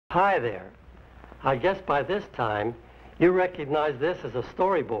Hi there. I guess by this time you recognize this as a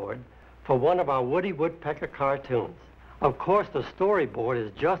storyboard for one of our Woody Woodpecker cartoons. Of course, the storyboard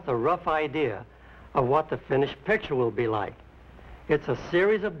is just a rough idea of what the finished picture will be like. It's a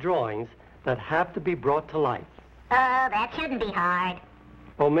series of drawings that have to be brought to life. Oh, that shouldn't be hard.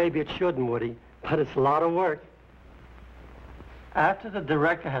 Well, maybe it shouldn't, Woody, but it's a lot of work. After the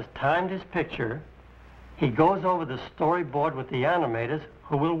director has timed his picture, he goes over the storyboard with the animators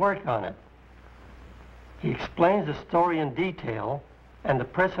who will work on it. He explains the story in detail and the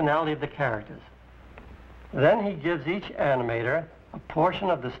personality of the characters. Then he gives each animator a portion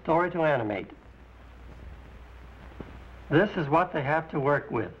of the story to animate. This is what they have to work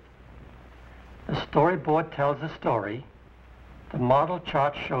with. The storyboard tells the story. The model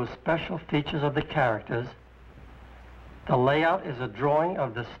chart shows special features of the characters. The layout is a drawing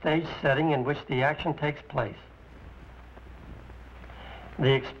of the stage setting in which the action takes place.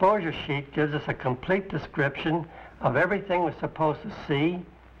 The exposure sheet gives us a complete description of everything we're supposed to see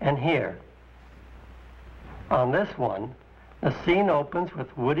and hear. On this one, the scene opens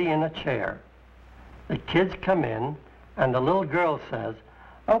with Woody in a chair. The kids come in, and the little girl says,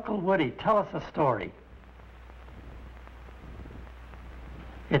 "Uncle Woody, tell us a story."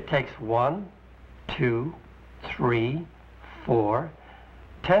 It takes 1, 2, 3, 4,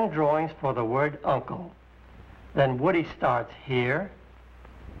 10 drawings for the word uncle. Then Woody starts here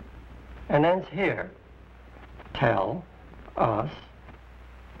and ends here. Tell us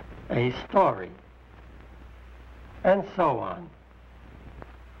a story. And so on.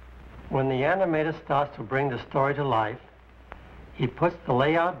 When the animator starts to bring the story to life, he puts the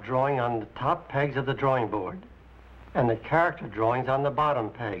layout drawing on the top pegs of the drawing board and the character drawings on the bottom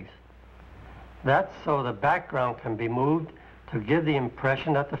pegs. That's so the background can be moved to give the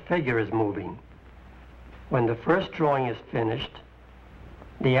impression that the figure is moving. When the first drawing is finished,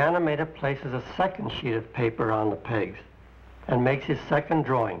 the animator places a second sheet of paper on the pegs and makes his second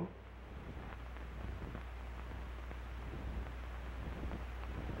drawing.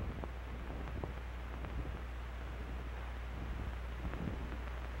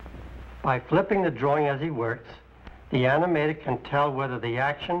 By flipping the drawing as he works, the animator can tell whether the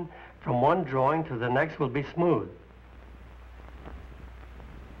action from one drawing to the next will be smooth.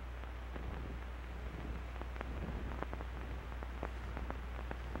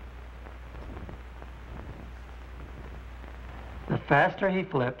 The faster he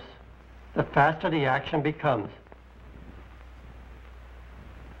flips, the faster the action becomes.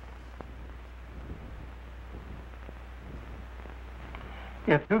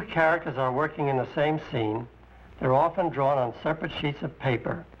 If two characters are working in the same scene, they're often drawn on separate sheets of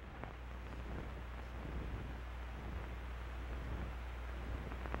paper.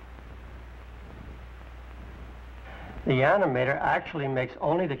 The animator actually makes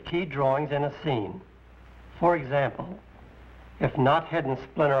only the key drawings in a scene. For example, if Knot, Head, and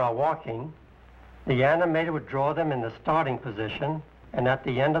Splinter are walking, the animator would draw them in the starting position and at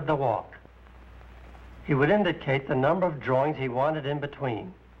the end of the walk. He would indicate the number of drawings he wanted in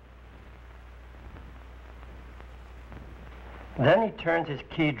between. Then he turns his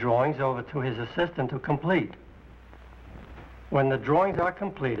key drawings over to his assistant to complete. When the drawings are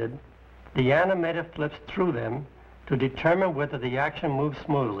completed, the animator flips through them to determine whether the action moves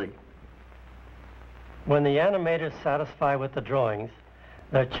smoothly. When the animator is satisfied with the drawings,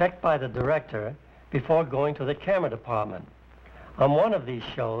 they're checked by the director before going to the camera department. On one of these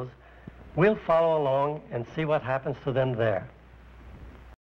shows, we'll follow along and see what happens to them there.